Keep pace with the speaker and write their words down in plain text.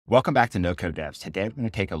Welcome back to No Code Devs. Today, we're going to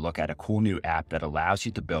take a look at a cool new app that allows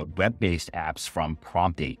you to build web-based apps from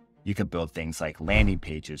prompting. You can build things like landing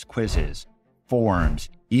pages, quizzes, forms,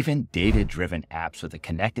 even data-driven apps with a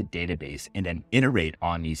connected database, and then iterate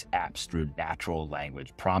on these apps through natural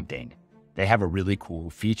language prompting. They have a really cool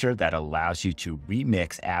feature that allows you to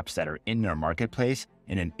remix apps that are in their marketplace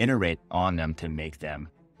and then iterate on them to make them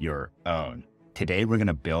your own. Today, we're going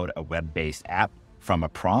to build a web-based app from a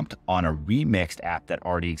prompt on a remixed app that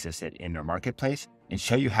already existed in their marketplace and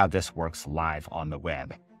show you how this works live on the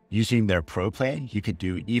web. Using their Pro plan, you could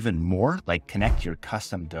do even more, like connect your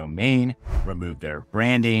custom domain, remove their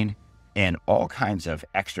branding, and all kinds of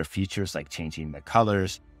extra features like changing the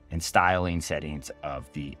colors and styling settings of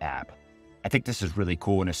the app. I think this is really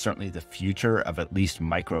cool and is certainly the future of at least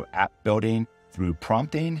micro app building through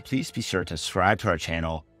prompting. Please be sure to subscribe to our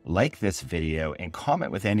channel, like this video, and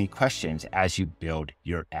comment with any questions as you build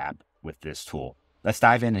your app with this tool. Let's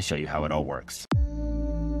dive in and show you how it all works.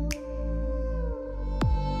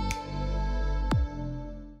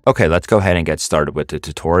 Okay, let's go ahead and get started with the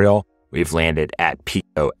tutorial. We've landed at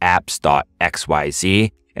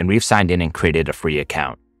picoapps.xyz and we've signed in and created a free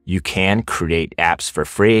account. You can create apps for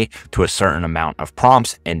free to a certain amount of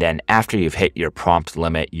prompts, and then after you've hit your prompt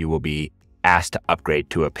limit, you will be asked to upgrade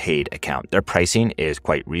to a paid account. Their pricing is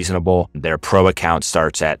quite reasonable. Their pro account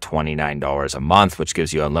starts at $29 a month, which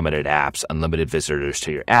gives you unlimited apps, unlimited visitors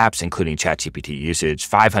to your apps, including ChatGPT usage,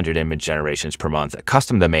 500 image generations per month, a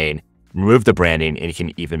custom domain, remove the branding, and you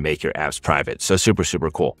can even make your apps private. So super, super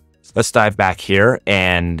cool. Let's dive back here.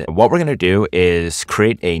 And what we're going to do is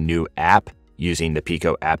create a new app using the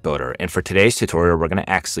Pico app builder. And for today's tutorial, we're going to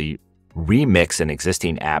actually remix an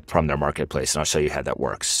existing app from their marketplace, and I'll show you how that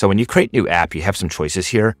works. So when you create new app, you have some choices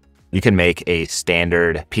here. You can make a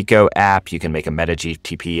standard Pico app, you can make a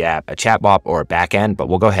MetaGTP app, a chatbot, or a backend, but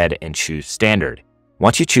we'll go ahead and choose standard.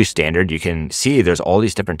 Once you choose standard, you can see there's all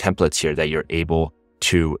these different templates here that you're able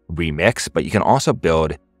to remix, but you can also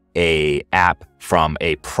build a app from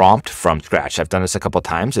a prompt from scratch. I've done this a couple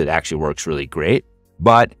times. It actually works really great.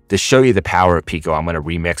 But to show you the power of Pico, I'm going to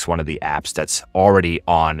remix one of the apps that's already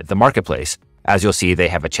on the marketplace. As you'll see, they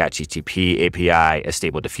have a ChatGPT API, a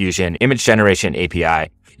Stable Diffusion, image generation API.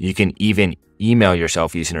 You can even email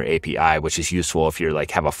yourself using their API, which is useful if you're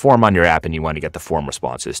have a form on your app and you want to get the form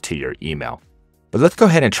responses to your email. But let's go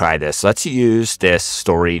ahead and try this. Let's use this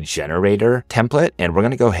story generator template, and we're going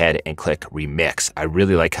to go ahead and click remix. I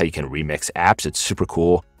really like how you can remix apps. It's super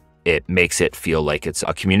cool. It makes it feel like it's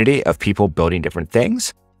a community of people building different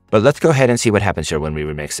things. But let's go ahead and see what happens here when we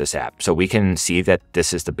remix this app. So we can see that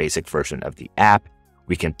this is the basic version of the app.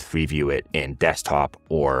 We can preview it in desktop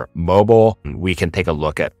or mobile. We can take a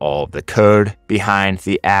look at all the code behind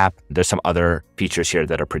the app. There's some other features here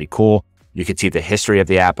that are pretty cool. You can see the history of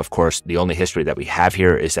the app. Of course, the only history that we have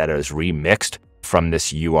here is that it was remixed from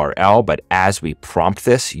this URL. But as we prompt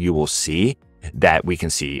this, you will see that we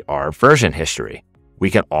can see our version history. We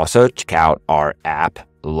can also check out our app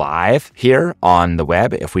live here on the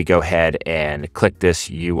web. If we go ahead and click this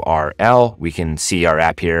URL, we can see our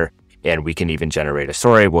app here, and we can even generate a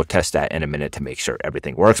story. We'll test that in a minute to make sure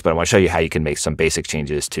everything works, but I want to show you how you can make some basic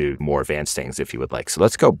changes to more advanced things if you would like. So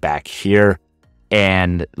let's go back here,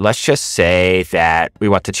 and let's just say that we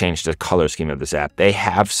want to change the color scheme of this app. They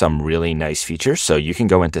have some really nice features. So you can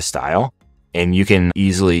go into style, and you can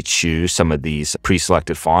easily choose some of these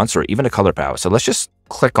pre-selected fonts or even a color palette. So let's just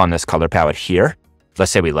click on this color palette here.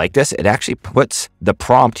 Let's say we like this. It actually puts the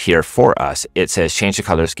prompt here for us. It says, change the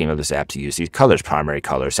color scheme of this app to use these colors: primary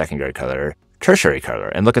color, secondary color, tertiary color.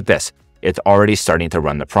 And look at this. It's already starting to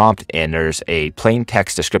run the prompt, and there's a plain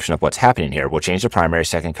text description of what's happening here. We'll change the primary,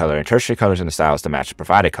 second color, and tertiary colors in the styles to match the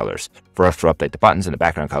provided colors. For us to update the buttons and the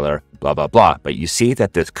background color, blah, blah, blah. But you see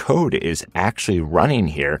that this code is actually running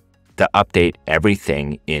here to update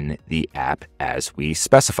everything in the app as we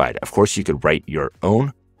specified. Of course, you could write your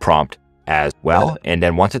own prompt as well. And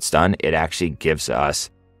then once it's done, it actually gives us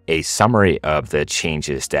a summary of the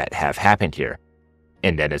changes that have happened here.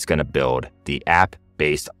 And then it's going to build the app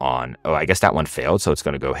based on, oh, I guess that one failed. So it's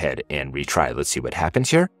going to go ahead and retry. Let's see what happens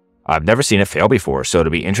here. I've never seen it fail before, so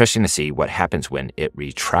it'll be interesting to see what happens when it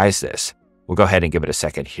retries this. We'll go ahead and give it a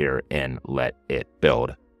second here and let it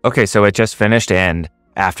build. Okay, so it just finished, and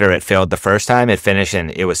after it failed the first time, it finished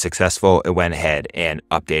and it was successful. It went ahead and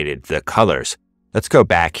updated the colors. Let's go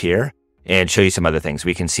back here and show you some other things.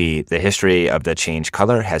 We can see the history of the change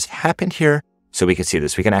color has happened here. So we can see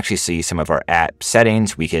this. We can actually see some of our app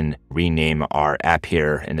settings. We can rename our app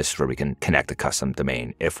here, and this is where we can connect a custom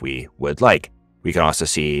domain if we would like. We can also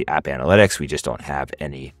see app analytics. We just don't have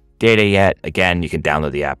any data yet. Again, you can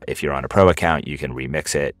download the app if you're on a pro account. You can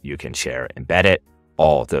remix it. You can share, embed it.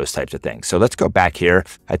 all those types of things. So let's go back here.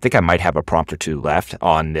 I think I might have a prompt or two left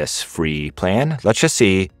on this free plan. Let's just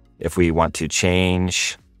see if we want to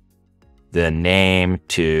change the name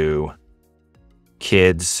to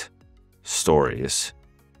Kids Stories.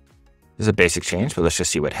 This is a basic change, but let's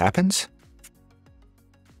just see what happens.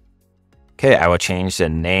 Okay, I will change the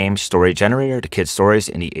name story generator to Kids Stories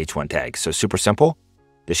in the H1 tag. So super simple.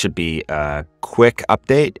 This should be a quick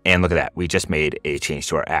update. And look at that. We just made a change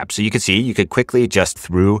to our app. So you can see you could quickly just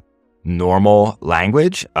through normal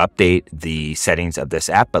language update the settings of this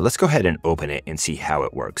app. But let's go ahead and open it and see how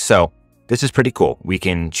it works. So this is pretty cool. We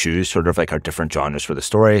can choose sort of like our different genres for the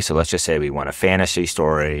story. So let's just say we want a fantasy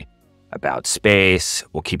story about space.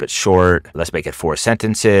 We'll keep it short. Let's make it 4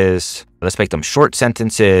 sentences. Let's make them short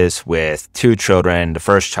sentences with 2 children. The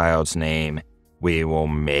first child's name, we will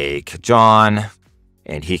make John,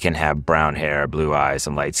 and he can have brown hair, blue eyes,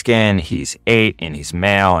 and light skin. He's 8 and he's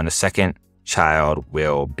male. And the second child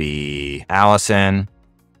will be Allison.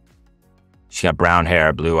 She got brown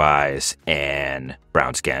hair, blue eyes, and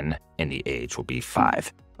brown skin, and the age will be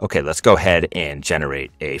 5. Okay, let's go ahead and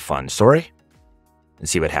generate a fun story and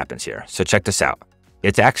see what happens here. So check this out.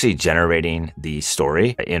 It's actually generating the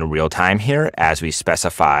story in real time here as we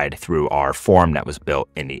specified through our form that was built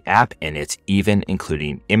in the app. And it's even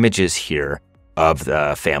including images here of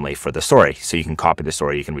the family for the story. So you can copy the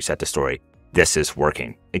story, you can reset the story. This is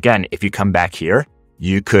working. Again, if you come back here,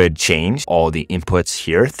 you could change all the inputs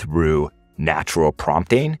here through natural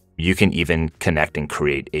prompting. You can even connect and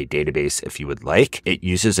create a database if you would like. It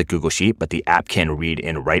uses a Google Sheet, but the app can read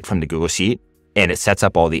and write from the Google Sheet, and it sets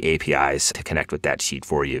up all the APIs to connect with that sheet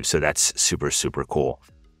for you. So that's super, super cool.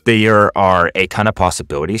 There are a ton of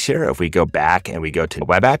possibilities here. If we go back and we go to the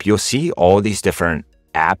web app, you'll see all these different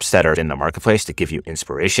apps that are in the marketplace to give you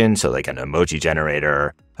inspiration. So like an emoji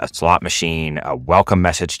generator, a slot machine, a welcome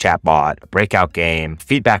message chatbot, a breakout game,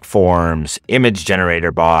 feedback forms, image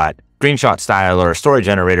generator bot, screenshot styler, story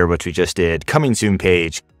generator, which we just did, coming soon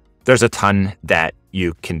page. There's a ton that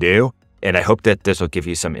you can do. And I hope that this will give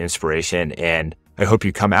you some inspiration, and I hope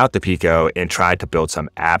you come out to Pico and try to build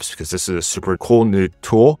some apps, because this is a super cool new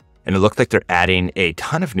tool. And it looks like they're adding a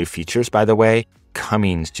ton of new features, by the way,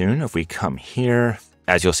 coming soon. If we come here,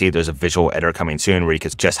 as you'll see, there's a visual editor coming soon where you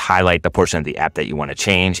can just highlight the portion of the app that you want to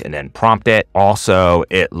change and then prompt it. Also,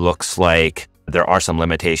 it looks like there are some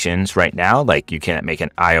limitations right now, like you can't make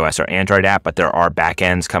an iOS or Android app, but there are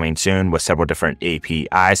backends coming soon with several different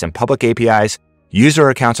APIs and public APIs. User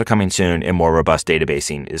accounts are coming soon, and more robust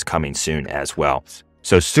databasing is coming soon as well.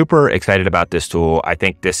 So super excited about this tool. I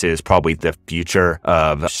think this is probably the future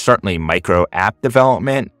of certainly micro app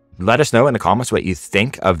development. Let us know in the comments what you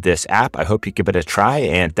think of this app. I hope you give it a try,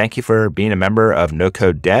 and thank you for being a member of No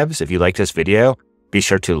Code Devs. If you like this video, be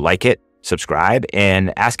sure to like it, subscribe,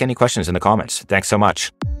 and ask any questions in the comments. Thanks so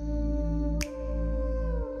much.